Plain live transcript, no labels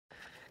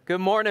Good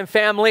morning,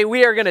 family.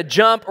 We are going to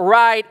jump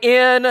right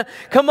in.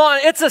 Come on,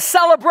 it's a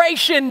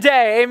celebration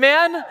day,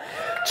 amen?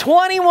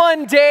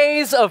 21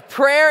 days of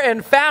prayer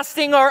and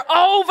fasting are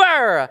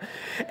over.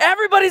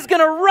 Everybody's going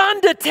to run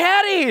to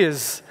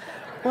Teddy's.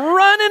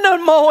 Run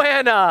into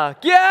Moana.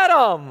 Get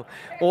them.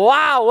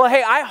 Wow. Well,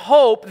 hey, I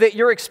hope that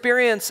your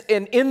experience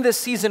in this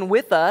season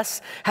with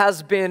us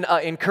has been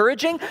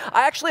encouraging.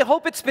 I actually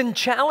hope it's been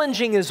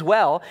challenging as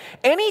well.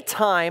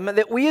 Anytime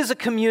that we as a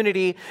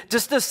community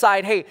just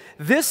decide, hey,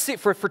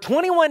 for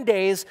 21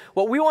 days,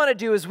 what we want to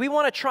do is we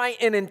want to try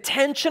and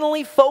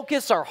intentionally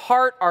focus our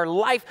heart, our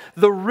life,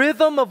 the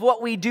rhythm of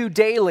what we do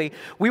daily.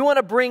 We want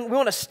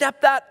to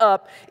step that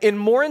up in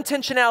more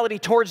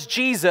intentionality towards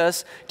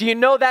Jesus. Do you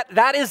know that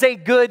that is a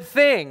good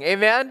thing?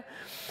 Amen?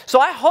 So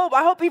I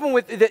hope even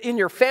in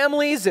your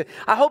families,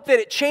 I hope that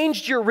it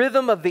changed your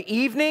rhythm of the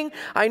evening.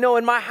 I know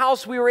in my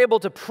house we were able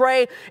to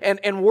pray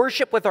and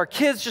worship with our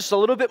kids just a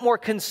little bit more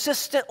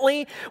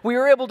consistently. We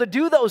were able to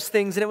do those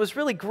things, and it was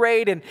really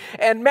great.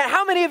 And man,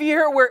 how many of you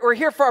here were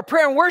here for our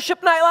prayer and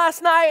worship night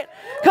last night?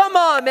 Come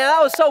on, man,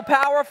 that was so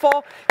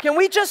powerful. Can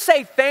we just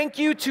say thank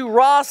you to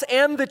Ross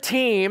and the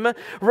team?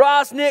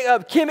 Ross,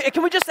 Nick, Kim,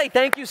 can we just say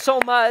thank you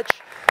so much?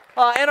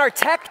 And our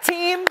tech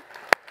team.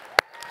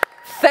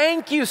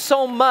 Thank you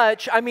so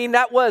much. I mean,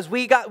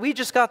 we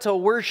just got to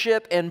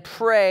worship and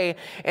pray,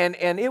 and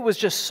it was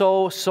just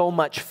so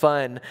much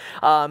fun.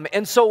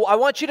 And so I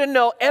want you to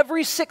know,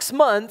 every 6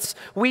 months,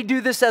 we do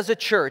this as a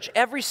church.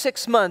 Every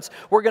 6 months,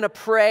 we're going to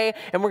pray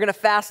and we're going to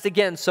fast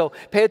again. So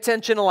pay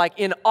attention to, like,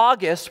 in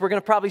August, we're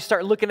going to probably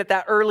start looking at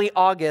that early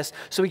August,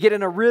 so we get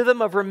in a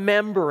rhythm of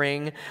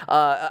remembering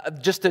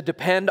just to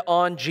depend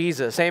on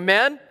Jesus.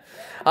 Amen?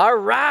 All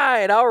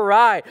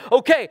right.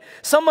 Okay,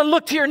 someone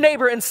look to your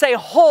neighbor and say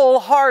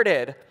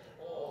wholehearted.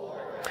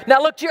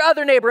 Now look to your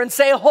other neighbor and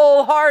say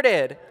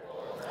wholehearted.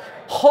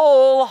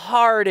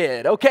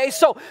 Wholehearted. Okay,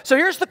 so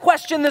here's the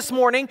question this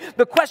morning.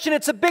 The question,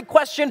 it's a big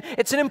question.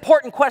 It's an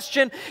important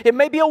question. It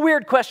may be a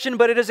weird question,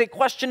 but it is a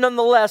question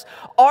nonetheless.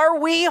 Are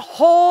we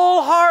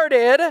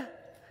wholehearted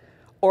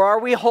or are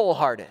we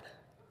wholehearted?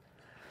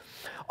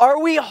 Are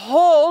we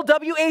whole,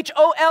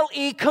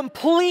 W-H-O-L-E,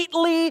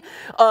 completely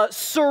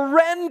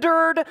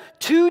surrendered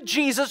to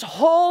Jesus,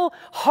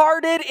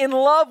 wholehearted in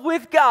love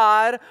with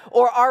God,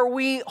 or are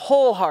we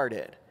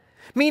wholehearted?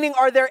 Meaning,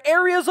 are there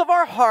areas of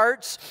our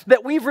hearts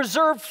that we've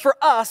reserved for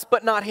us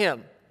but not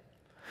Him?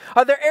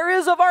 Are there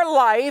areas of our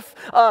life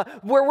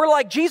where we're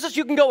like, Jesus,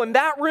 you can go in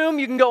that room,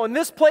 you can go in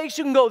this place,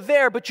 you can go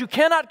there, but you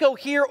cannot go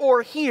here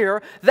or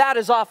here. That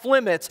is off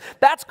limits.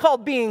 That's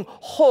called being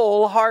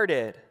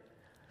wholehearted.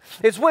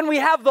 It's when we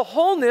have the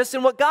wholeness,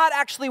 and what God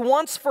actually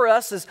wants for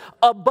us is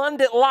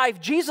abundant life.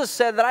 Jesus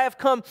said that I have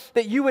come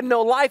that you would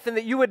know life and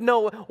that you would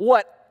know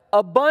what?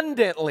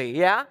 Abundantly,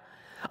 yeah?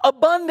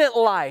 Abundant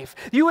life.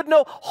 You would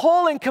know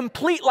whole and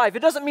complete life. It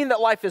doesn't mean that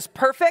life is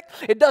perfect.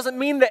 It doesn't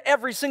mean that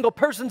every single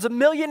person's a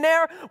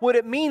millionaire. What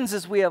it means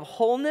is we have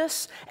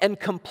wholeness and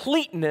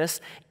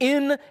completeness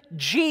in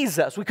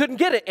Jesus. We couldn't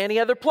get it any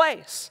other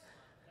place.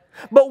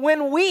 But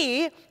when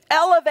we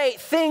elevate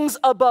things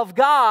above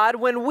God,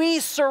 when we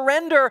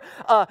surrender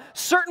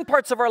certain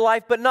parts of our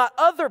life but not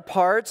other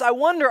parts, I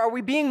wonder, are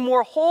we being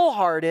more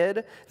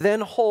wholehearted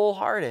than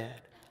wholehearted?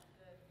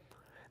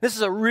 This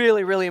is a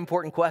really, really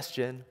important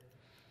question.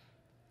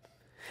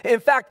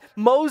 In fact,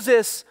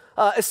 Moses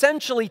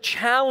essentially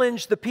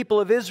challenged the people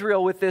of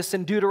Israel with this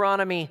in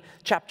Deuteronomy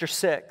chapter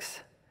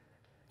 6.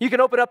 You can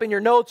open up in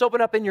your notes,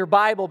 open up in your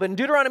Bible, but in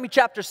Deuteronomy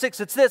chapter 6,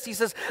 it's this. He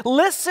says,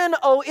 listen,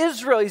 O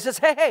Israel. He says,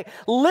 hey,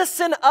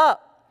 listen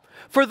up.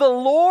 For the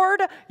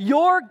Lord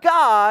your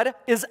God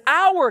is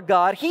our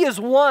God. He is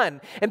one.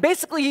 And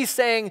basically he's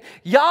saying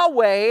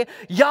Yahweh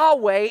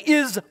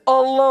is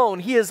alone.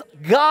 He is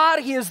God.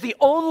 He is the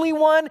only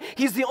one.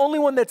 He's the only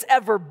one that's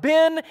ever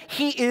been.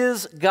 He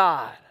is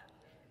God.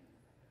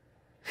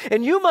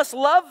 And you must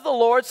love the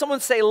Lord. Someone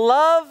say,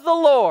 love the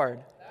Lord.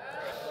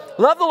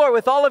 Love the Lord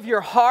with all of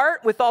your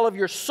heart, with all of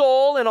your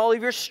soul, and all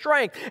of your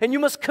strength. And you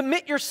must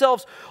commit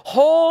yourselves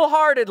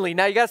wholeheartedly.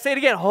 Now you got to say it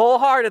again,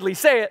 wholeheartedly.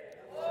 Say it.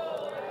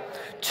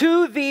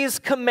 To these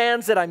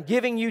commands that I'm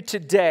giving you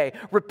today.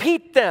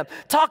 Repeat them.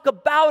 Talk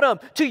about them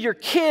to your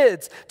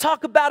kids.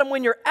 Talk about them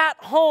when you're at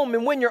home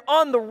and when you're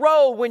on the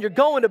road, when you're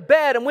going to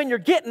bed and when you're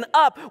getting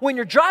up, when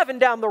you're driving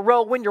down the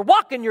road, when you're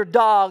walking your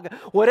dog.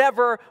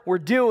 Whatever we're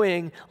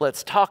doing,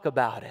 let's talk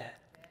about it.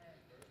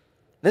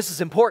 This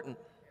is important.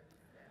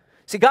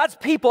 See, God's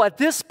people at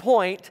this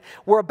point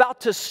were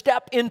about to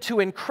step into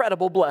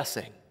incredible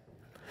blessing.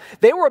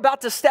 They were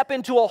about to step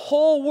into a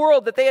whole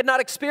world that they had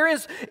not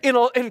experienced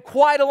in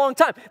quite a long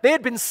time. They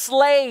had been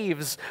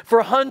slaves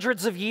for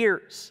hundreds of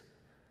years.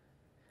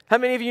 How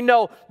many of you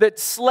know that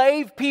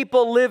slave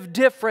people live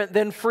different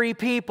than free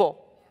people?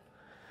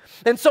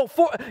 And so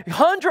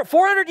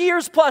 400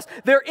 years plus,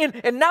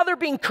 and now they're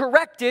being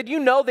corrected. You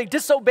know, they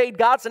disobeyed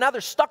God, so now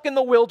they're stuck in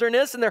the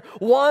wilderness, and they're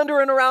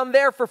wandering around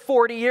there for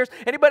 40 years.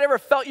 Anybody ever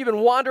felt you've been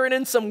wandering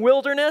in some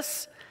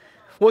wilderness?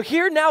 Well,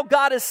 here now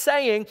God is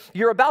saying,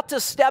 you're about to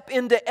step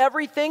into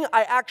everything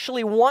I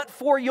actually want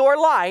for your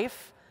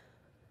life,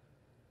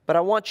 But I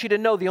want you to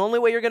know the only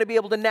way you're going to be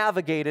able to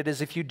navigate it is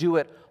if you do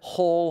it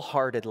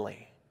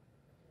wholeheartedly.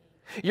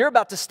 You're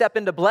about to step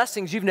into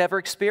blessings you've never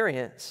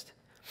experienced.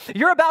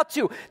 You're about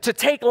to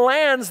take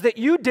lands that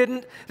you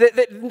didn't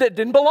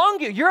belong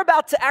to you. You're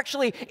about to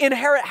actually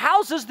inherit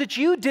houses that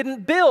you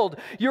didn't build.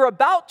 You're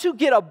about to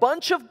get a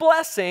bunch of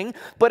blessing,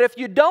 but if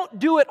you don't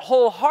do it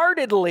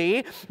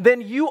wholeheartedly, then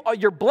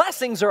your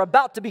blessings are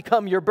about to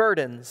become your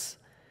burdens.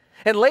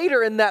 And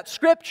later in that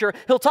scripture,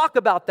 he'll talk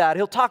about that.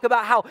 He'll talk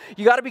about how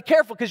you got to be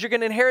careful because you're going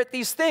to inherit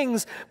these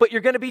things, but you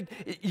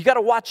got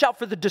to watch out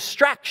for the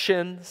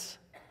distractions.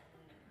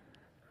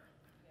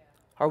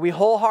 Are we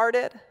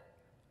wholehearted?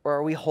 Or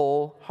are we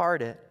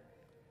wholehearted?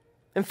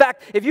 In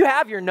fact, if you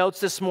have your notes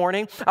this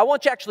morning, I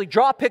want you to actually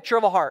draw a picture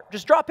of a heart.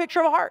 Just draw a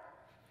picture of a heart.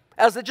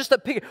 We're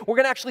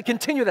going to actually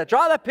continue that.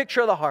 Draw that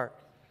picture of the heart.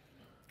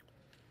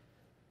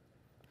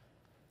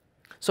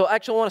 So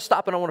actually I want to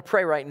stop and I want to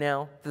pray right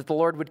now that the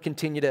Lord would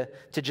continue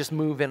to just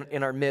move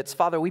in our midst.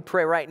 Father, we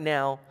pray right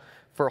now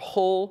for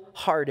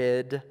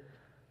wholehearted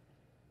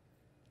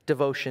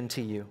devotion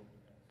to you.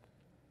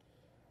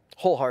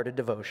 Wholehearted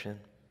devotion.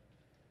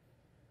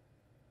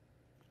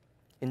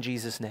 In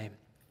Jesus' name,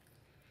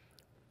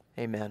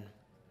 amen.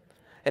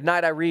 At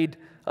night I read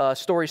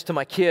stories to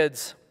my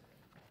kids.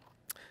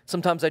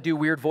 Sometimes I do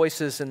weird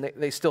voices and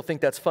they still think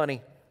that's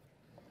funny.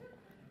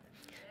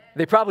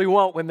 They probably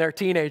won't when they're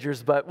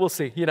teenagers, but we'll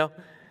see, you know.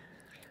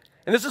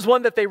 And this is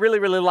one that they really,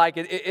 really like.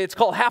 It's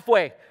called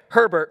Halfway,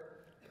 Herbert.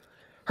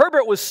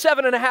 Herbert was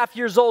 7.5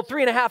 years old,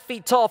 3.5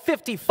 feet tall,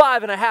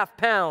 55.5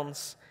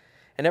 pounds.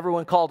 And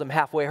everyone called him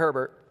Halfway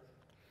Herbert.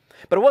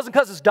 But it wasn't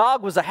because his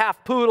dog was a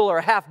half poodle or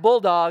a half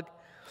bulldog.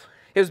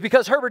 It was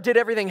because Herbert did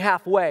everything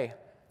halfway.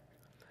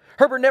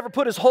 Herbert never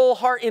put his whole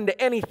heart into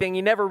anything.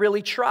 He never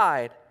really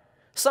tried.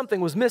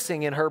 Something was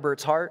missing in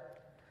Herbert's heart.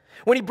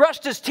 When he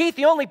brushed his teeth,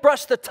 he only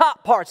brushed the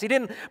top parts. He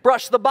didn't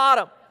brush the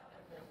bottom.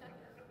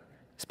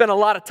 Spent a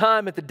lot of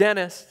time at the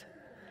dentist.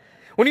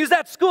 When he was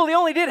at school, he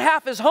only did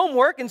half his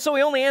homework, and so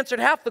he only answered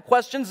half the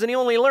questions, and he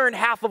only learned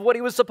half of what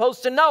he was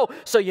supposed to know.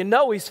 So you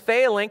know he's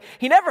failing.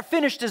 He never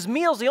finished his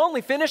meals. He only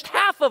finished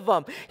half of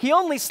them. He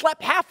only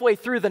slept halfway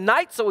through the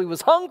night, so he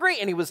was hungry,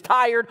 and he was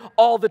tired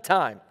all the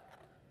time.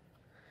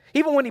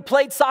 Even when he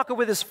played soccer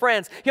with his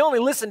friends, he only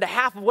listened to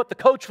half of what the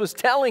coach was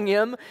telling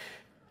him.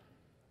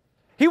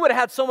 He would have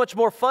had so much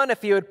more fun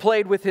if he had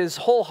played with his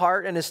whole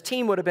heart, and his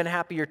team would have been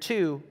happier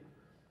too.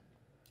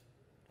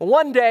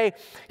 One day,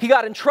 he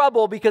got in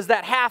trouble because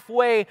that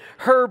halfway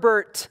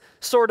Herbert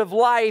sort of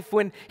life,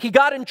 when he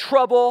got in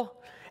trouble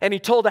and he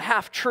told a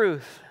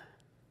half-truth.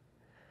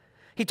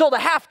 He told a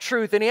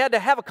half-truth and he had to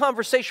have a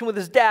conversation with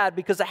his dad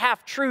because a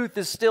half-truth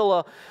is still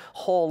a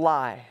whole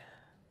lie.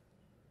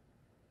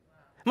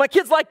 My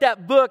kids like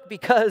that book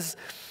because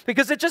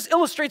it just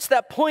illustrates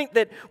that point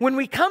that when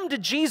we come to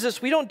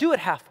Jesus, we don't do it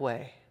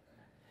halfway.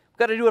 We've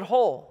got to do it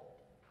whole.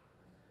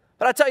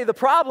 But I tell you, the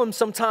problem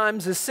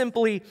sometimes is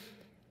simply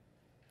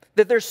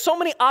that there's so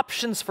many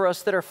options for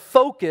us that our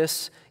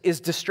focus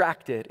is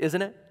distracted,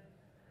 isn't it?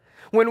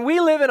 When we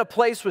live in a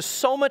place with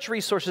so much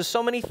resources,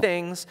 so many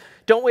things,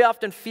 don't we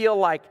often feel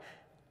like,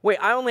 wait,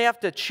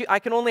 I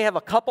can only have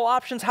a couple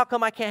options? How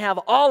come I can't have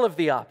all of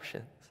the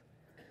options?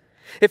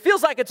 It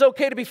feels like it's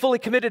okay to be fully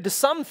committed to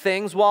some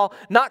things while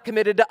not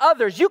committed to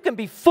others. You can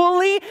be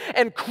fully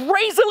and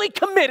crazily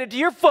committed to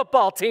your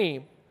football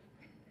team.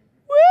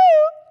 Woo!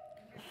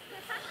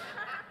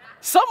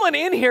 Someone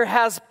in here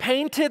has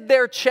painted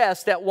their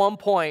chest at one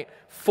point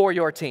for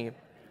your team.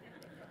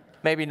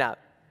 Maybe not.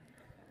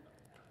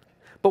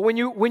 But when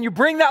you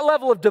bring that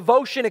level of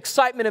devotion,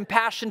 excitement, and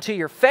passion to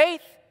your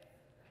faith,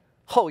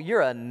 oh,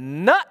 you're a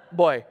nut,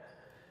 boy.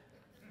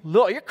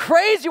 Look, you're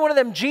crazy, one of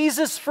them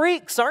Jesus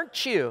freaks,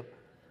 aren't you?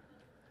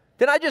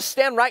 Didn't I just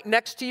stand right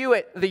next to you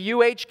at the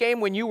UH game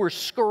when you were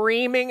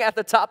screaming at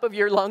the top of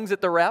your lungs at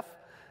the ref?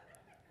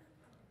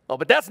 Oh,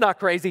 but that's not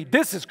crazy.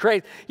 This is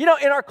crazy. You know,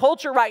 in our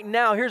culture right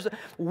now,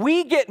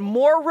 we get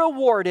more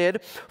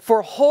rewarded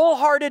for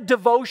wholehearted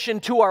devotion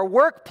to our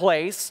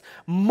workplace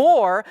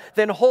more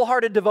than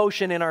wholehearted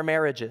devotion in our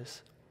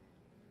marriages.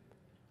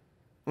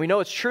 We know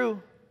it's true.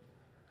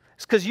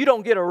 It's because you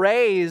don't get a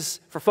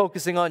raise for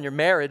focusing on your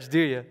marriage, do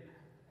you?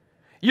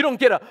 You don't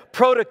get a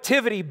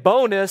productivity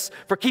bonus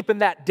for keeping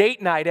that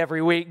date night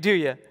every week, do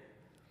you?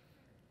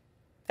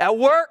 At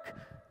work,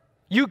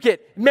 you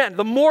get, man,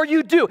 the more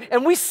you do,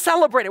 and we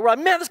celebrate it. We're like,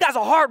 man, this guy's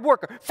a hard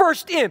worker.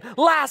 First in,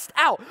 last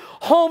out.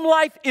 Home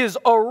life is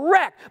a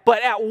wreck,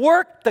 but at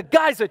work, the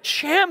guy's a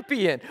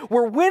champion.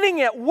 We're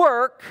winning at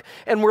work,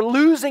 and we're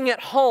losing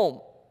at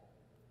home.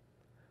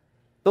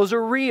 Those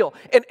are real.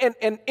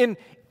 And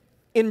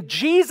in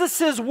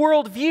Jesus'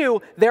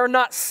 worldview, they're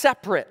not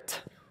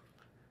separate.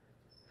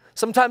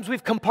 Sometimes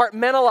we've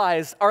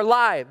compartmentalized our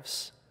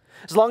lives.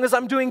 As long as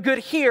I'm doing good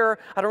here,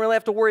 I don't really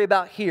have to worry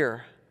about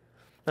here.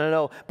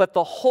 No. But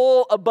the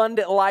whole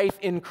abundant life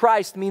in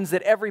Christ means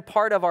that every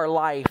part of our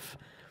life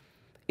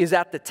is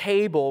at the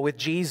table with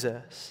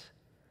Jesus.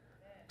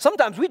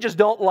 Sometimes we just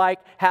don't like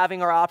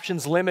having our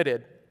options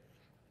limited.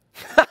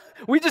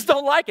 We just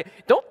don't like it.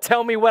 Don't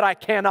tell me what I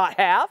cannot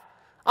have.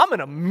 I'm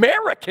an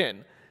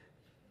American.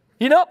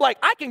 You know, like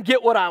I can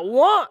get what I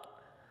want.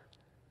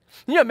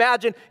 Can you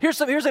imagine?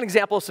 Here's an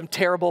example of some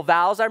terrible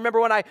vows. I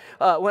remember when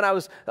I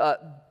was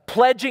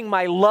pledging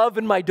my love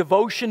and my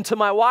devotion to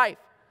my wife.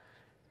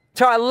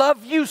 Tell her, I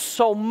love you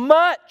so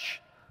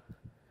much.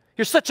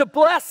 You're such a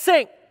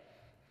blessing.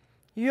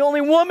 You're the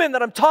only woman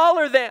that I'm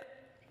taller than.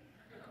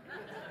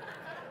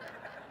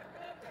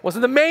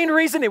 Wasn't the main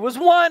reason, it was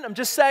one, I'm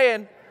just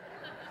saying.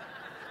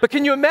 But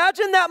can you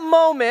imagine that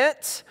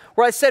moment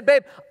where I said,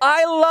 babe,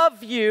 I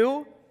love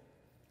you,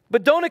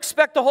 but don't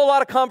expect a whole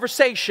lot of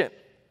conversation.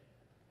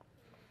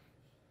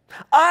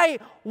 I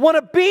want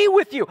to be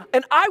with you,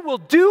 and I will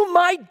do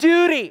my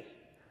duty.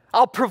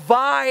 I'll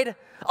provide,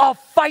 I'll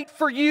fight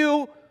for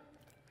you,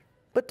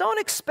 but don't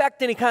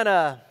expect any kind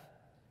of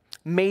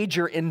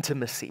major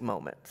intimacy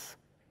moments.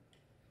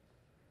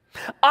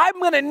 I'm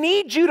going to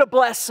need you to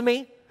bless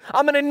me.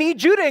 I'm going to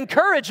need you to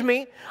encourage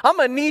me. I'm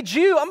going to need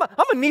you. I'm going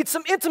to need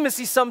some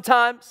intimacy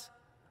sometimes.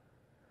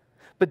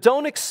 But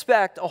don't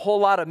expect a whole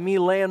lot of me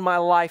laying my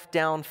life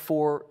down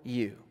for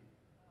you.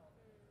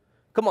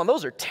 Come on,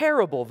 those are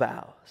terrible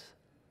vows.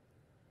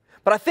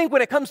 But I think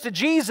when it comes to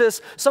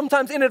Jesus,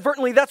 sometimes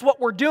inadvertently that's what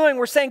we're doing.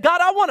 We're saying,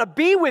 God, I want to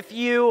be with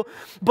you,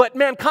 but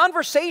man,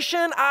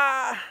 conversation,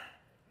 I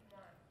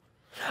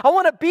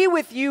want to be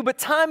with you, but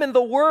time in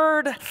the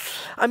Word,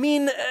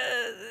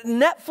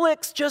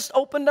 Netflix just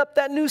opened up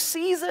that new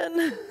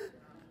season.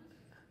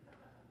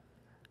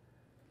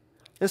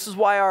 This is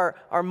why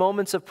our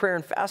moments of prayer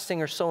and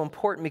fasting are so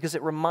important, because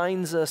it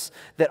reminds us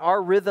that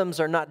our rhythms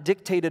are not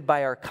dictated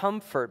by our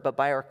comfort, but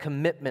by our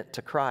commitment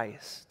to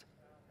Christ.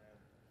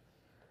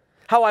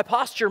 How I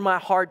posture my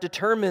heart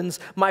determines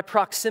my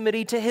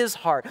proximity to His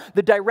heart,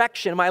 the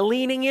direction. Am I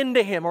leaning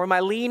into Him or am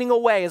I leaning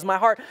away? Is my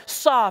heart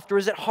soft or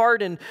is it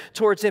hardened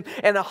towards Him?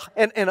 And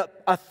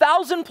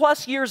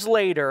 1,000+ years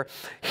later,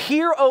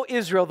 hear, O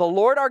Israel, the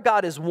Lord our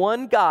God is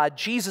one God.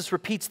 Jesus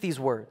repeats these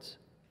words.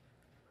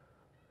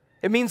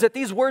 It means that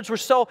these words were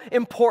so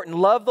important.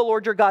 Love the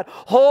Lord your God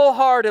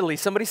wholeheartedly.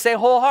 Somebody say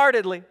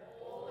wholeheartedly.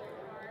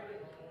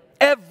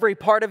 Every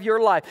part of your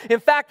life.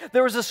 In fact,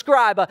 there was a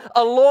scribe,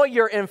 a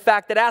lawyer, in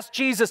fact, that asked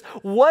Jesus,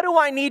 what do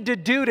I need to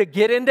do to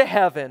get into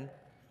heaven?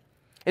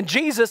 And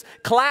Jesus,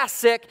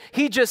 classic,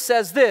 he just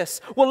says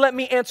this, well, let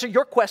me answer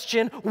your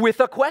question with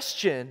a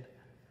question.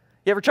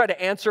 You ever try to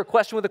answer a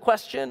question with a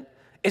question?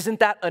 Isn't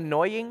that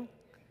annoying?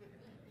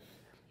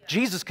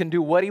 Jesus can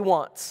do what He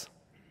wants.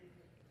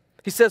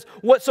 He says,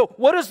 what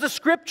does the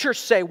Scripture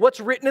say? What's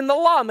written in the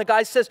law? And the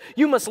guy says,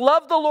 you must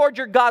love the Lord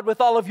your God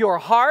with all of your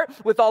heart,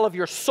 with all of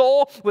your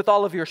soul, with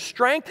all of your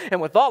strength, and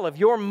with all of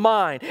your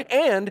mind.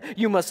 And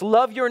you must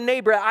love your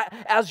neighbor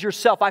as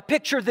yourself. I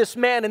picture this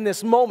man in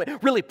this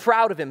moment really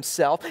proud of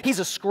himself. He's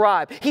a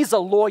scribe. He's a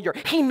lawyer.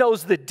 He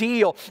knows the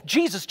deal.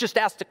 Jesus just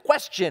asked a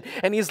question,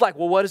 and he's like,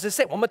 well, what does it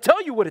say? Well, I'm going to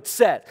tell you what it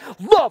said.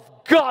 Love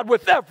God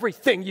with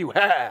everything you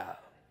have.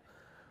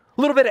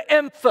 A little bit of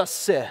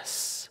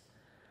emphasis.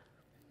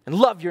 And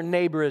love your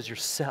neighbor as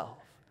yourself.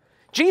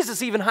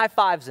 Jesus even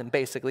high-fives him,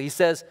 basically. He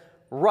says,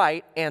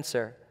 right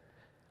answer.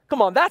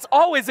 Come on, that's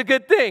always a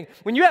good thing.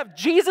 When you have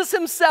Jesus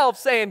Himself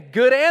saying,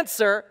 good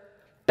answer,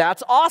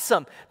 that's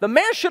awesome. The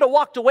man should have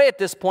walked away at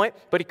this point,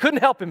 but he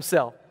couldn't help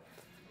himself.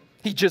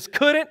 He just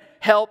couldn't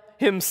help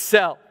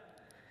himself.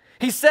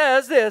 He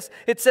says this,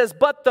 it says,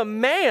 but the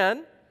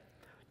man,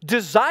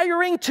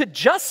 desiring to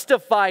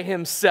justify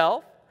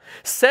himself,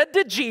 said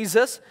to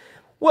Jesus,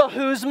 well,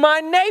 who's my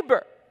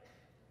neighbor?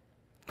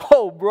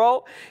 Oh,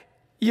 bro,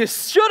 you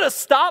should have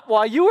stopped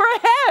while you were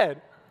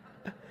ahead.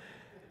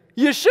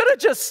 You should have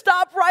just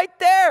stopped right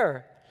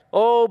there.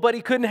 Oh, but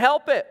he couldn't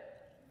help it.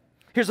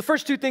 Here's the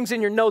first two things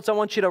in your notes I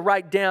want you to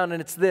write down, and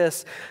it's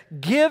this.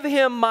 Give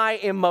him my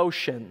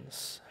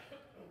emotions.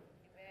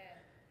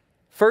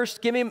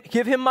 First, give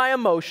him my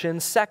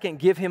emotions. Second,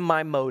 give him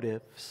my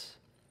motives.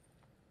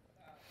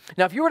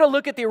 Now, if you were to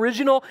look at the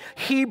original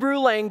Hebrew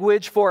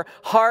language for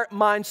heart,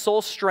 mind,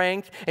 soul,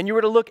 strength, and you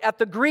were to look at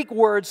the Greek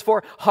words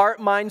for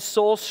heart, mind,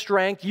 soul,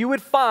 strength, you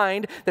would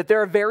find that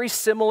there are very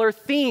similar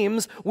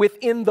themes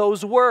within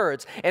those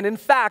words. And in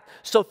fact,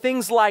 so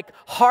things like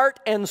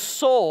heart and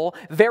soul,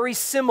 very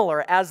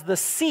similar as the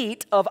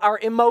seat of our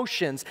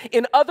emotions.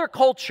 In other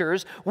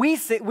cultures, we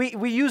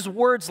use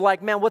words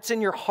like, man, what's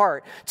in your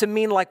heart, to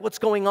mean like what's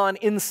going on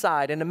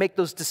inside and to make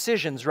those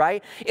decisions,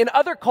 right? In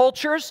other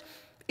cultures,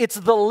 it's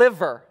the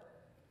liver.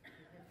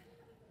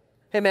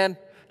 Hey man,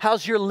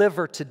 how's your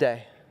liver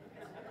today?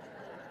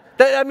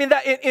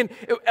 In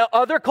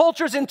other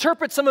cultures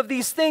interpret some of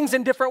these things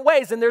in different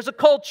ways. And there's a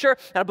culture,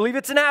 and I believe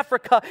it's in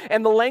Africa,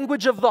 and the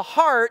language of the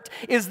heart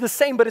is the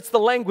same, but it's the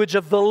language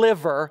of the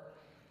liver.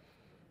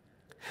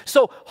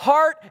 So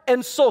heart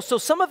and soul. So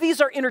some of these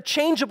are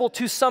interchangeable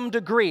to some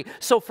degree.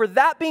 So for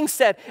that being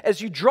said, as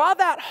you draw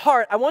that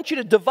heart, I want you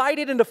to divide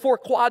it into 4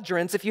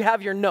 quadrants if you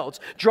have your notes.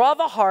 Draw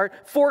the heart,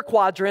 4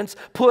 quadrants,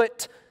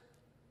 put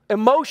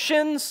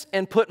emotions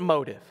and put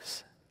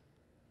motives.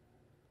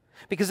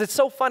 Because it's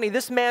so funny,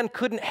 this man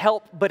couldn't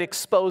help but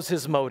expose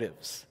his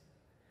motives.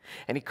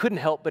 And he couldn't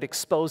help but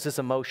expose his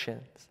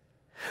emotions.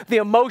 the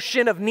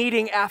emotion of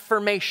needing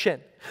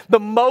affirmation, the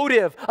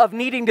motive of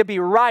needing to be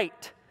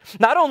right.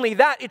 Not only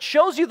that, it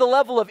shows you the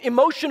level of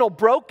emotional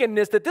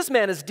brokenness that this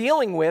man is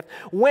dealing with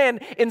when,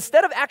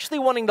 instead of actually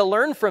wanting to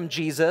learn from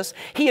Jesus,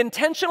 he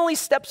intentionally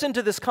steps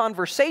into this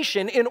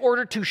conversation in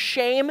order to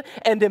shame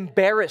and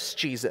embarrass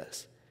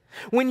Jesus.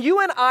 When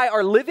you and I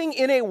are living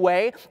in a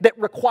way that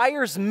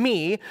requires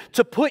me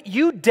to put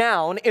you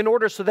down in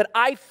order so that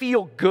I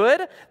feel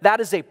good, that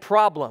is a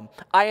problem.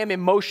 I am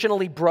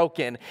emotionally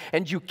broken,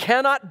 and you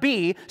cannot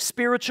be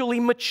spiritually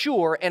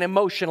mature and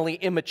emotionally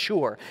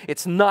immature.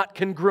 It's not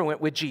congruent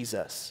with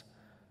Jesus.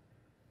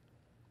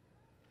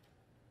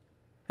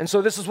 And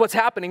so this is what's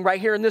happening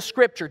right here in this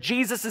scripture.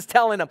 Jesus is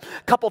telling him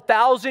a couple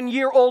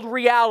thousand-year-old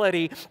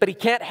reality, but he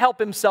can't help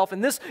himself.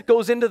 And this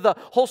goes into the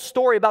whole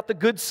story about the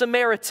Good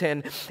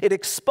Samaritan. It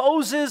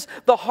exposes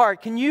the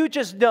heart. Can you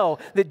just know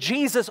that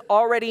Jesus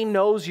already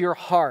knows your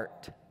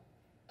heart?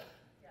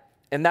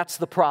 And that's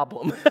the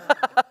problem.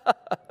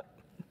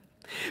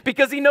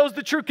 Because he knows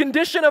the true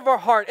condition of our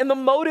heart and the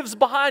motives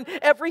behind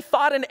every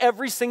thought and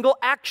every single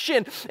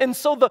action. And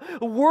so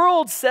the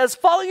world says,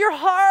 follow your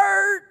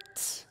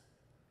heart.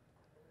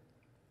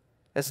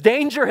 That's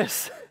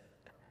dangerous.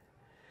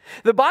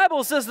 The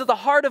Bible says that the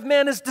heart of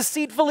man is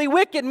deceitfully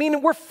wicked,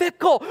 meaning we're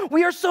fickle.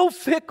 We are so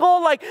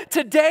fickle. Like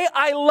today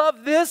I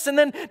love this, and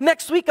then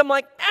next week I'm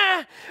like,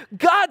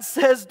 God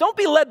says, don't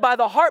be led by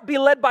the heart, be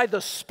led by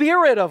the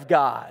Spirit of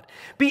God.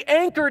 Be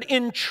anchored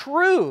in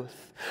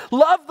truth.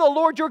 Love the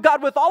Lord your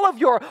God with all of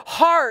your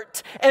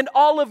heart and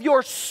all of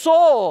your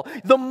soul.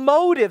 The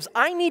motives.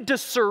 I need to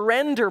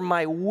surrender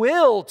my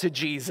will to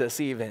Jesus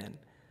even.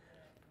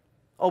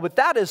 Oh, but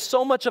that is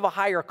so much of a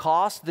higher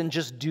cost than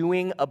just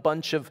doing a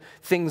bunch of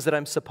things that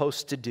I'm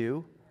supposed to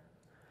do.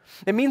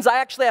 It means I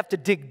actually have to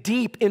dig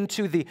deep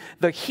into the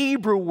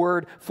Hebrew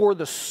word for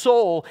the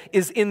soul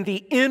is in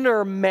the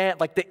inner man,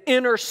 like the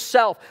inner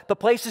self, the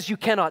places you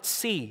cannot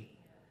see.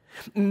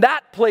 In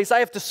that place, I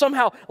have to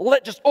somehow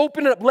just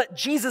open it up, let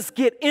Jesus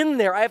get in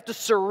there. I have to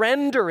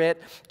surrender it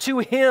to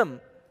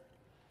him.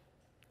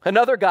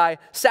 Another guy,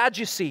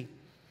 Sadducee,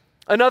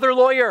 another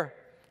lawyer.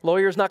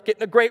 Lawyer's not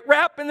getting a great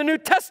rap in the New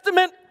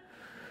Testament.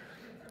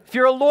 If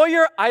you're a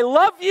lawyer, I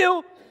love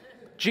you.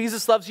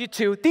 Jesus loves you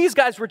too. These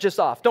guys were just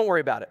off. Don't worry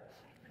about it.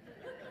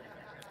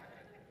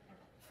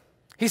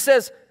 He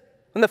says,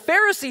 when the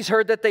Pharisees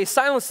heard that they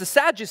silenced the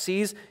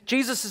Sadducees,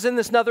 Jesus is in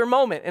this another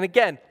moment. And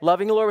again,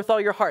 loving the Lord with all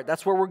your heart.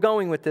 That's where we're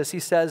going with this. He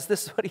says,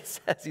 this is what he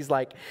says. He's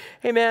like,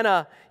 hey man,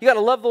 you got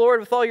to love the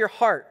Lord with all your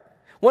heart.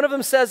 One of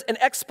them says, an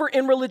expert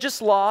in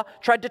religious law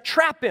tried to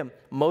trap him.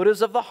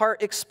 Motives of the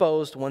heart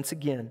exposed once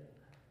again.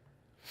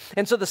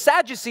 And so the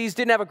Sadducees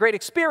didn't have a great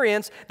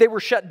experience. They were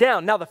shut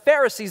down. Now the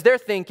Pharisees, they're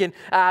thinking,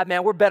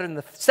 man, we're better than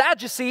the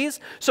Sadducees.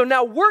 So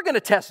now we're going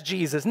to test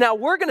Jesus. Now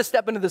we're going to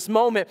step into this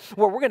moment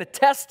where we're going to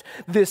test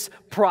this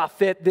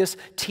prophet, this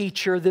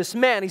teacher, this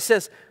man. He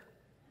says,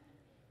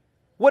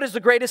 what is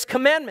the greatest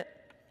commandment?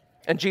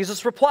 And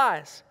Jesus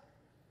replies,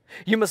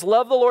 you must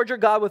love the Lord your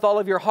God with all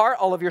of your heart,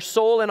 all of your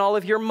soul, and all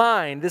of your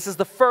mind. This is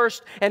the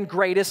first and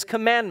greatest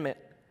commandment.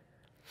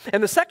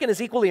 And the second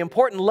is equally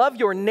important. Love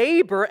your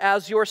neighbor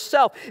as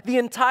yourself. The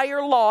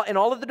entire law and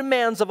all of the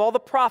demands of all the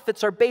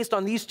prophets are based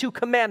on these two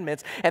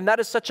commandments. And that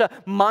is such a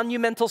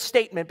monumental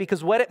statement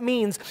because what it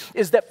means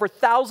is that for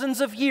thousands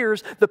of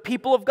years, the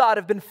people of God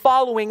have been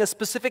following a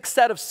specific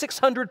set of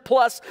 600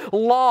 plus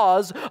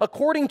laws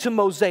according to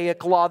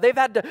Mosaic law. They've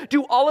had to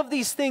do all of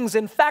these things.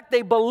 In fact,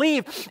 they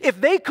believe if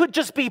they could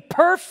just be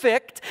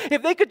perfect,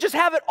 if they could just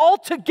have it all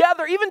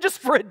together, even just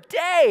for a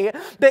day,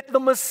 that the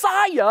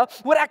Messiah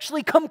would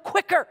actually come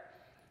quicker.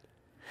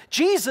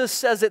 Jesus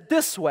says it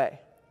this way.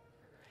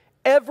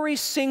 Every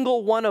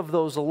single one of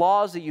those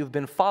laws that you've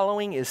been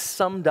following is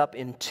summed up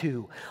in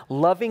two.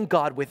 Loving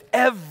God with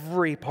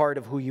every part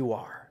of who you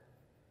are.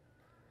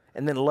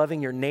 And then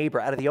loving your neighbor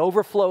out of the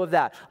overflow of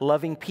that.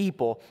 Loving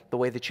people the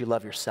way that you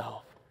love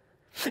yourself.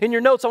 In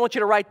your notes, I want you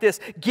to write this.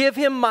 Give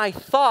him my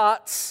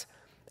thoughts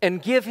and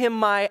give him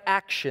my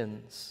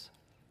actions.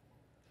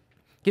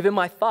 Give him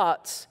my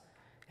thoughts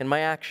and my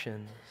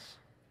actions.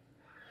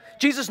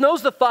 Jesus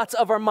knows the thoughts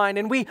of our mind,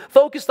 and we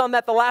focused on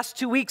that the last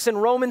 2 weeks in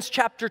Romans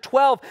chapter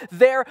 12.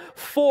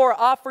 Therefore,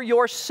 offer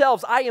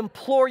yourselves. I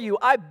implore you,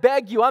 I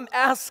beg you, I'm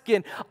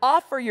asking,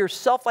 offer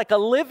yourself like a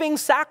living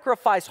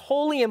sacrifice,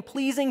 holy and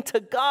pleasing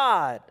to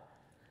God.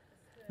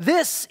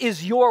 This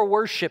is your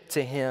worship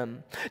to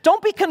him.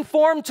 Don't be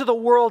conformed to the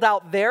world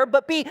out there,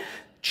 but be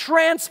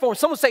transformed.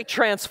 Someone say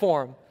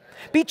transform.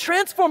 Be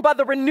transformed by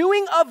the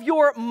renewing of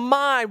your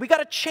mind. We got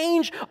to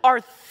change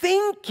our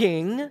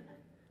thinking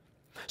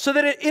so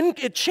that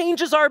it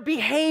changes our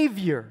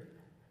behavior.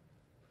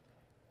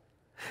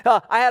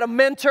 I had a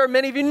mentor,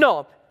 many of you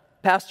know him,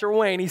 Pastor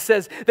Wayne. He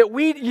says that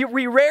we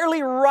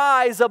rarely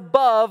rise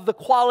above the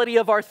quality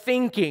of our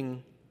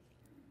thinking.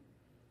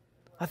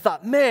 I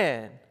thought,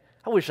 man,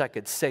 I wish I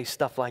could say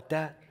stuff like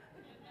that.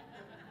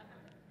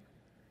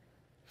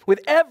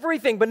 With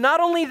everything, but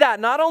not only that,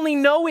 not only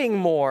knowing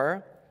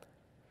more,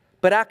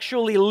 but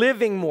actually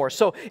living more.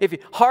 So if you,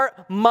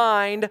 heart,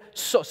 mind,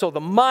 so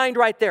the mind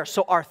right there.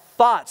 So our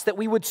thoughts, that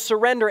we would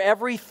surrender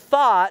every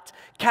thought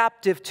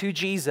captive to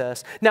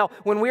Jesus. Now,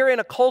 when we're in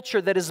a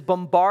culture that is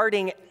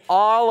bombarding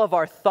all of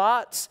our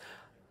thoughts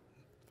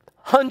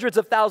hundreds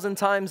of thousands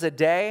times a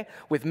day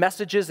with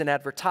messages and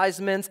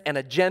advertisements and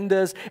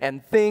agendas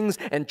and things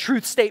and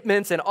truth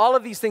statements and all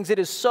of these things, it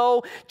is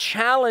so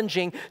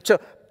challenging to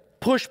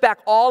push back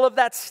all of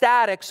that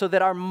static so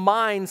that our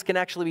minds can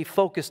actually be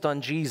focused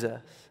on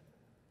Jesus.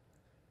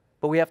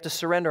 But we have to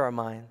surrender our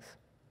minds.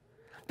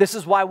 This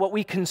is why what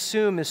we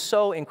consume is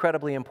so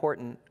incredibly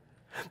important.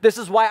 This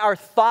is why our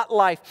thought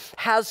life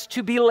has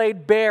to be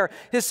laid bare.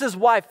 This is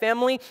why,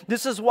 family,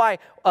 this is why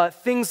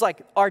things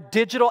like our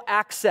digital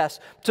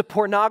access to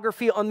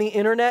pornography on the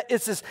internet,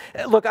 it's this,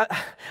 look,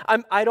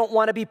 I don't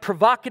want to be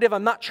provocative.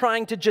 I'm not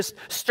trying to just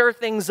stir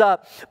things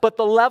up. But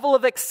the level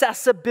of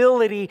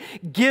accessibility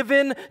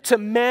given to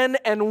men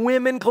and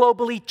women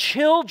globally,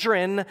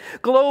 children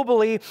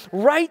globally,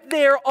 right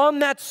there on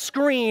that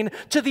screen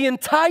to the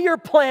entire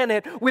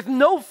planet with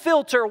no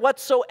filter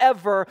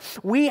whatsoever,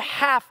 we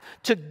have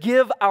to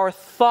give our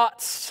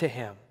thoughts to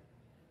Him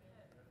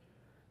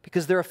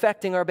because they're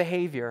affecting our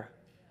behavior.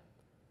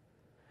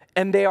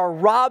 And they are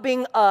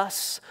robbing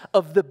us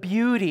of the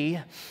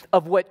beauty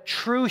of what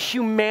true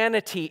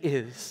humanity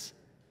is.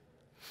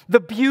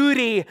 The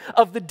beauty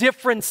of the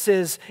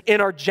differences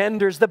in our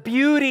genders, the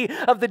beauty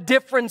of the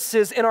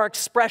differences in our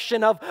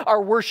expression of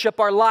our worship,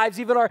 our lives,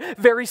 even our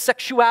very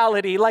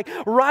sexuality. Like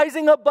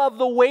rising above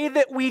the way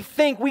that we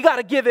think, we got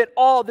to give it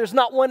all. There's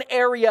not one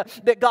area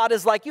that God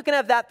is like, you can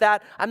have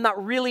that. I'm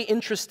not really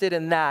interested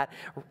in that.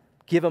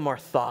 Give Him our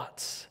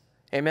thoughts.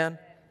 Amen?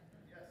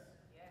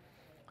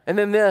 And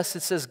then this,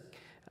 it says,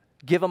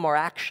 give Him our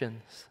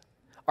actions,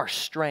 our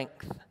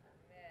strength.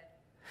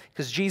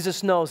 Because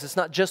Jesus knows it's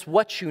not just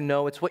what you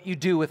know, it's what you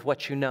do with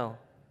what you know.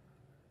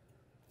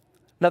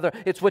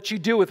 It's what you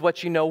do with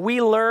what you know.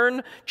 We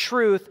learn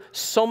truth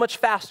so much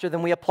faster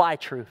than we apply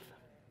truth.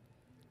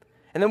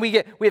 And then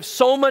we have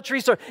so much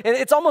resource. And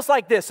it's almost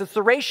like this.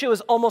 The ratio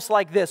is almost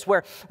like this,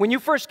 where when you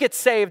first get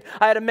saved,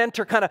 I had a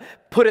mentor kind of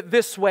put it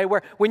this way,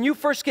 where when you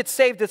first get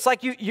saved, it's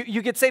like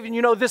you get saved and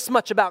you know this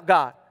much about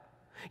God.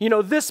 You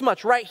know this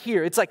much right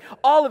here. It's like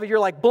all of it. You're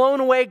like blown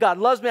away. God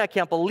loves me. I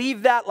can't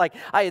believe that. Like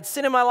I had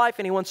sin in my life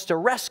and He wants to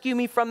rescue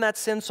me from that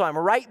sin. So I'm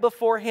right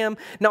before Him.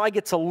 Now I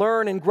get to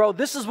learn and grow.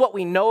 This is what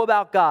we know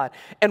about God.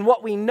 And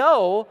what we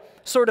know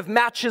sort of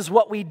matches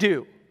what we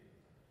do.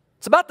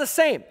 It's about the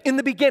same in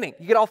the beginning.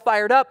 You get all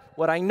fired up.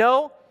 What I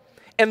know.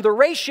 And the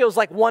ratio is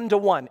like 1 to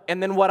 1.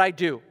 And then what I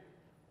do.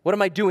 What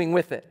am I doing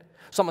with it?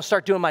 So I'm going to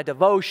start doing my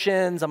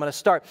devotions. I'm going to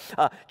start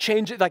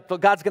changing, like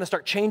God's going to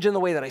start changing the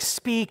way that I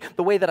speak,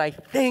 the way that I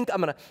think.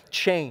 I'm going to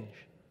change.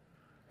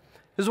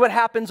 This is what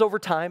happens over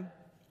time,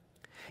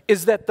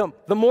 is that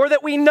the more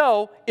that we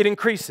know, it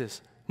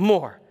increases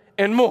more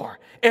and more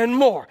and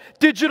more.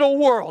 Digital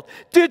world,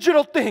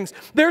 digital things.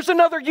 There's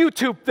another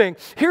YouTube thing.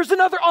 Here's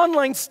another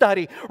online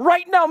study.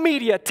 Right Now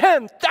Media,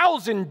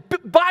 10,000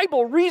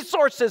 Bible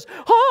resources.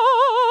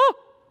 Ah!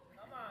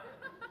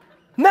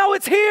 Now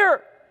it's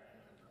here.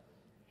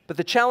 But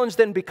the challenge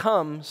then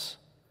becomes,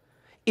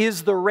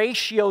 is the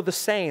ratio the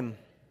same?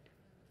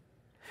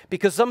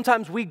 Because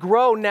sometimes we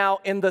grow now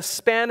and the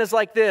span is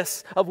like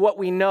this of what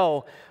we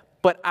know,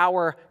 but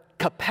our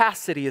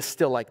capacity is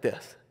still like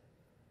this.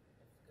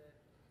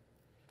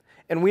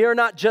 And we are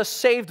not just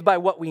saved by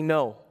what we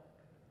know.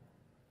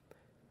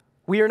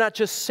 We are not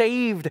just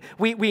saved,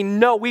 we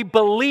know, we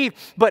believe,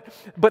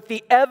 but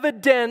the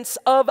evidence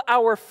of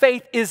our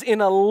faith is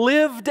in a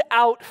lived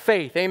out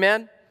faith.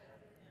 Amen?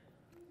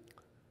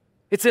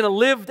 It's in a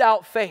lived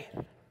out faith.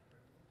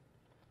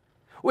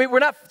 We're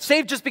not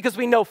saved just because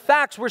we know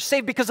facts. We're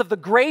saved because of the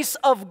grace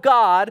of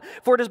God.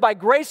 For it is by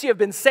grace you have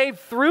been saved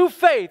through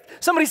faith.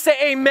 Somebody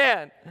say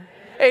amen.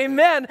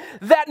 Amen.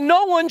 That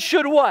no one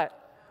should what?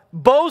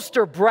 Boast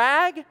or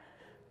brag.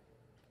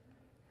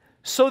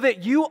 So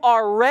that you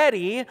are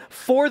ready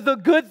for the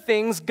good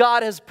things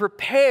God has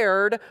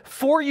prepared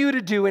for you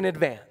to do in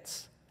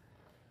advance.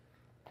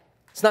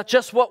 It's not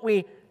just what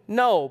we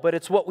know, but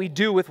it's what we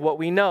do with what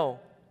we know.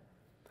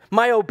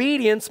 My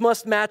obedience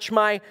must match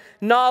my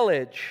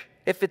knowledge.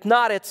 If it's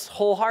not, it's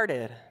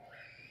wholehearted.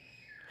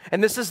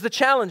 And this is the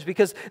challenge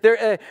because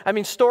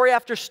story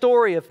after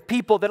story of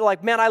people that are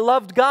like, man, I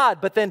loved God,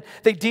 but then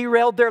they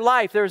derailed their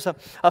life. There's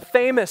a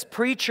famous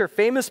preacher,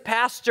 famous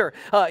pastor,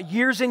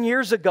 years and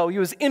years ago. He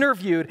was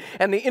interviewed,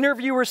 and the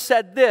interviewer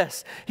said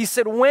this. He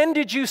said, when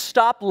did you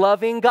stop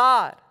loving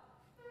God?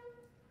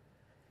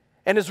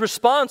 And his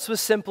response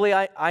was simply,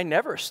 I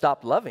never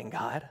stopped loving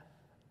God.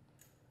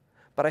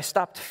 But I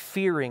stopped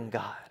fearing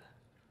God.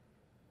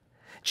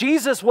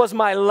 Jesus was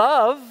my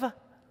love,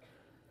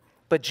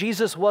 but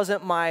Jesus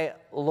wasn't my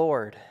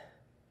Lord.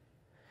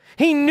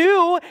 He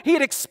knew, he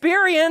had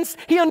experienced,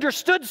 he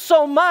understood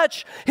so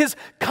much. His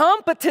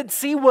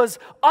competency was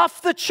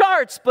off the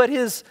charts, but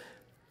his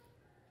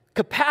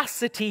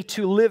capacity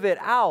to live it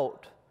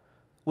out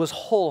was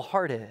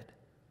wholehearted.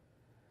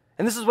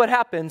 And this is what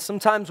happens.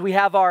 Sometimes we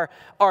have our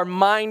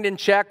mind in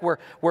check.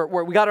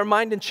 We got our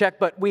mind in check,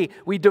 but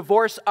we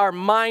divorce our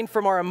mind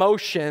from our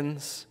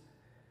emotions.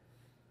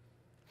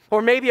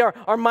 Or maybe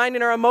our mind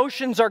and our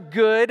emotions are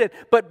good,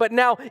 but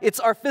now it's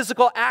our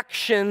physical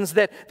actions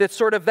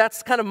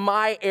that's kind of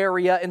my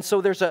area. And so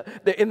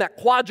in that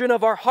quadrant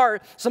of our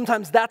heart,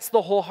 sometimes that's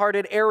the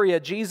wholehearted area.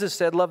 Jesus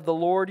said, love the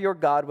Lord your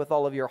God with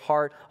all of your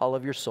heart, all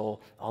of your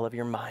soul, all of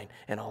your mind,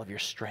 and all of your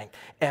strength,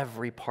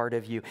 every part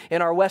of you.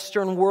 In our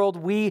Western world,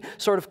 we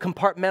sort of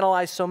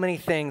compartmentalize so many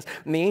things.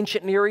 In the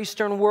ancient Near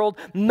Eastern world,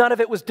 none of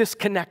it was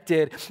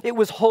disconnected. It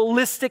was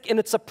holistic in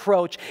its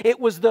approach. It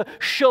was the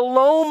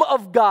shalom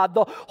of God,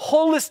 the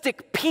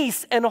holistic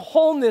peace and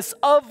wholeness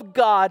of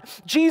God.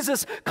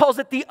 Jesus calls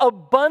it the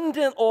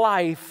abundant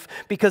life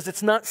because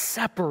it's not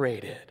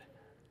separated.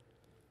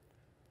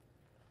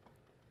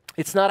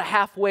 It's not a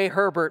halfway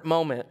Herbert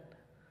moment.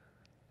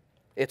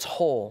 It's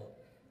whole.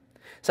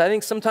 So I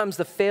think sometimes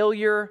the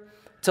failure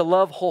to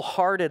love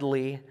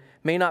wholeheartedly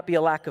may not be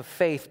a lack of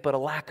faith, but a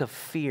lack of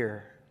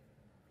fear.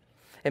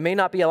 It may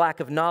not be a lack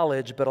of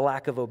knowledge, but a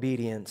lack of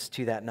obedience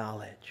to that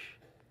knowledge.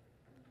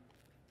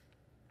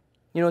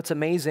 You know what's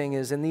amazing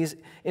is in these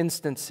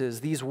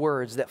instances, these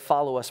words that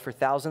follow us for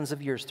thousands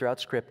of years throughout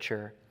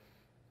Scripture,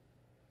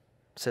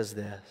 says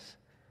this: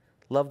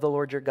 love the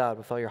Lord your God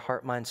with all your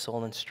heart, mind,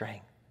 soul, and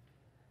strength,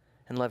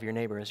 and love your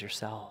neighbor as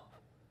yourself.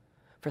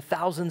 For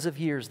thousands of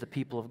years, the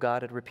people of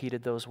God had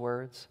repeated those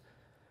words.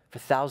 For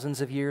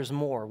thousands of years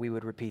more, we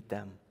would repeat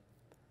them.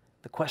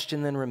 The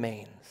question then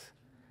remains,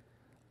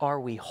 are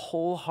we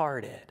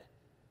wholehearted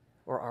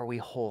or are we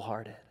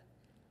wholehearted?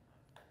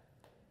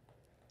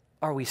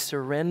 Are we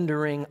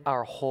surrendering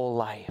our whole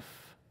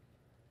life?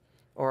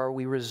 Or are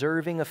we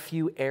reserving a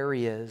few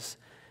areas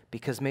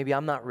because maybe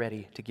I'm not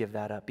ready to give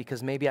that up?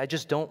 Because maybe I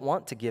just don't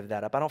want to give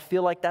that up. I don't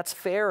feel like that's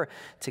fair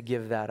to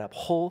give that up.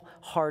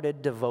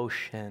 Wholehearted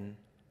devotion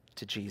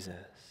to Jesus.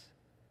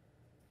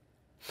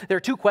 There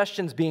are two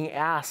questions being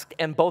asked,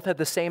 and both had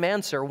the same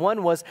answer.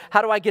 One was,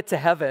 how do I get to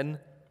heaven?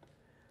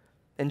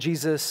 And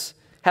Jesus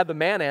had the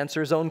man answer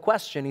his own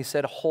question. He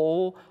said,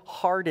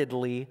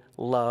 wholeheartedly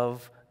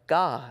love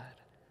God.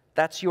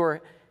 That's your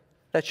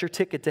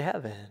ticket to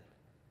heaven.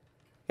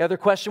 The other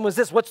question was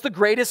this: what's the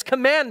greatest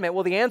commandment?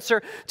 Well, the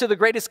answer to the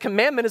greatest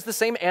commandment is the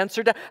same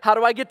answer to how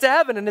do I get to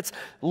heaven? And it's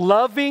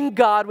loving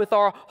God with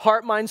our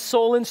heart, mind,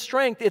 soul, and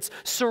strength. It's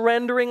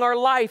surrendering our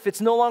life. It's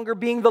no longer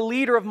being the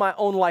leader of my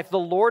own life, the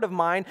Lord of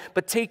mine,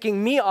 but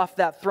taking me off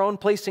that throne,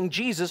 placing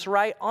Jesus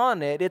right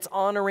on it. It's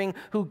honoring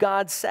who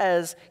God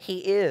says He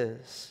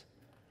is.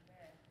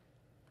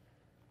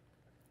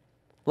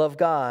 Love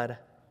God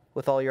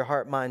with all your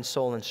heart, mind,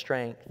 soul, and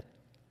strength.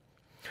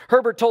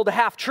 Herbert told a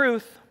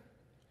half-truth,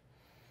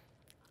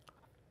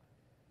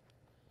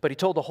 but he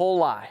told a whole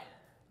lie.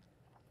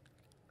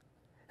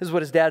 This is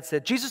what his dad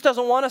said. Jesus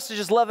doesn't want us to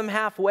just love Him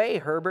halfway,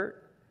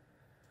 Herbert.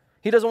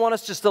 He doesn't want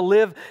us just to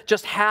live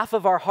just half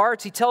of our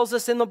hearts. He tells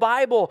us in the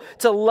Bible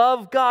to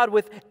love God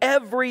with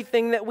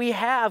everything that we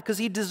have because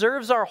He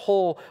deserves our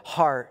whole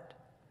heart.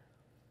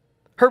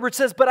 Herbert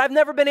says, but I've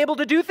never been able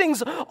to do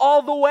things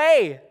all the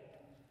way.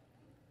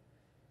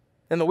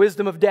 In the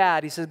wisdom of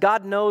Dad, he says,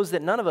 God knows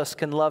that none of us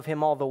can love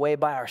Him all the way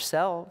by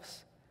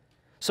ourselves.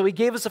 So He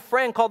gave us a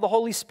friend called the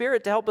Holy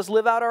Spirit to help us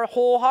live out our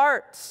whole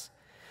hearts.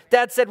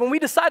 Dad said, when we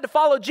decide to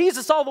follow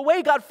Jesus all the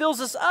way, God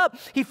fills us up.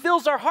 He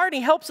fills our heart.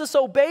 He helps us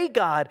obey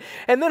God.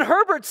 And then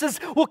Herbert says,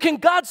 well, can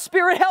God's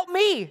Spirit help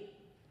me?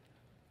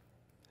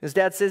 His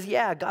dad says,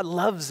 yeah, God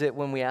loves it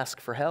when we ask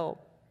for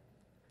help.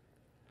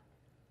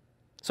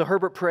 So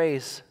Herbert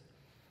prays.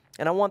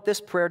 And I want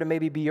this prayer to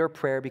maybe be your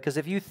prayer, because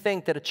if you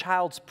think that a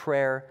child's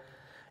prayer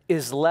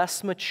is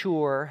less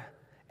mature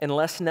and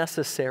less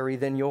necessary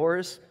than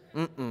yours,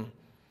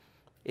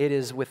 it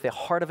is with the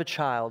heart of a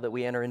child that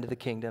we enter into the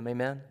kingdom.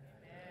 Amen?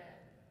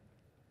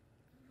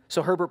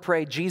 So Herbert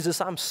prayed,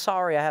 Jesus, I'm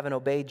sorry I haven't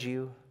obeyed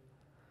you.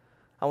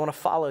 I want to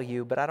follow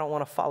you, but I don't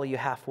want to follow you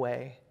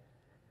halfway.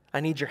 I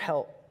need your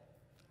help.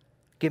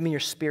 Give me your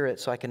Spirit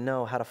so I can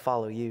know how to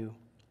follow you.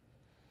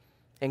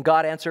 And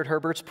God answered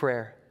Herbert's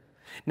prayer.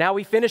 Now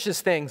he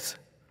finishes things.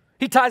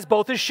 He ties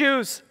both his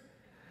shoes.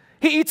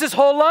 He eats his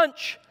whole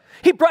lunch.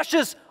 He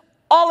brushes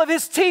all of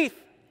his teeth.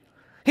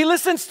 He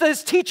listens to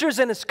his teachers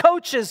and his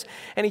coaches,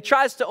 and he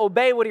tries to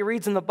obey what he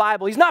reads in the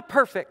Bible. He's not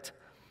perfect,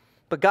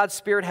 but God's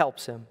Spirit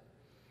helps him.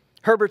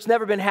 Herbert's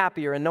never been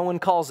happier, and no one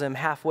calls him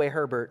halfway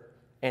Herbert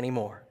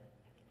anymore.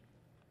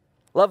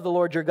 Love the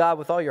Lord your God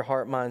with all your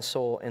heart, mind,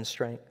 soul, and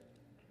strength.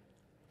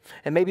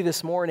 And maybe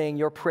this morning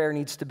your prayer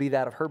needs to be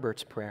that of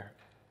Herbert's prayer.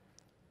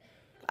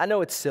 I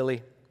know it's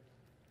silly.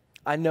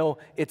 I know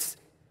it's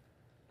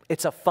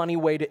a funny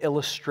way to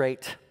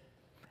illustrate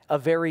a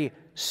very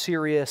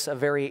serious, a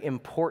very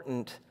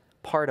important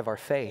part of our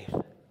faith.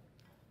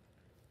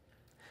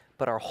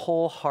 But our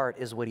whole heart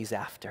is what He's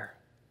after.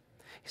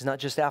 He's not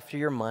just after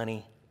your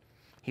money.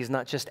 He's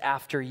not just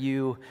after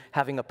you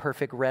having a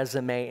perfect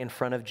resume in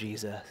front of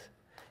Jesus.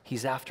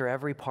 He's after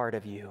every part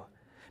of you.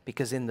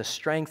 Because in the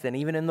strength and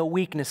even in the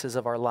weaknesses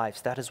of our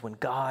lives, that is when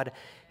God,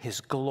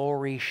 His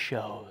glory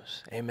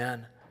shows.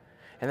 Amen.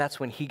 And that's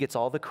when he gets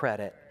all the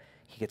credit,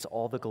 he gets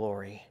all the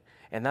glory,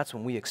 and that's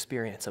when we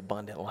experience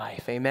abundant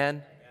life.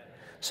 Amen?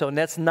 So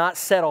let's not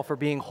settle for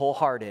being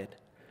wholehearted.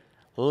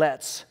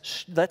 Let's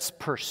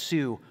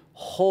pursue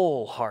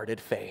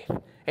wholehearted faith.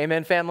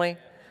 Amen, family?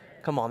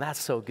 Come on,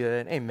 that's so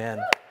good.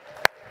 Amen.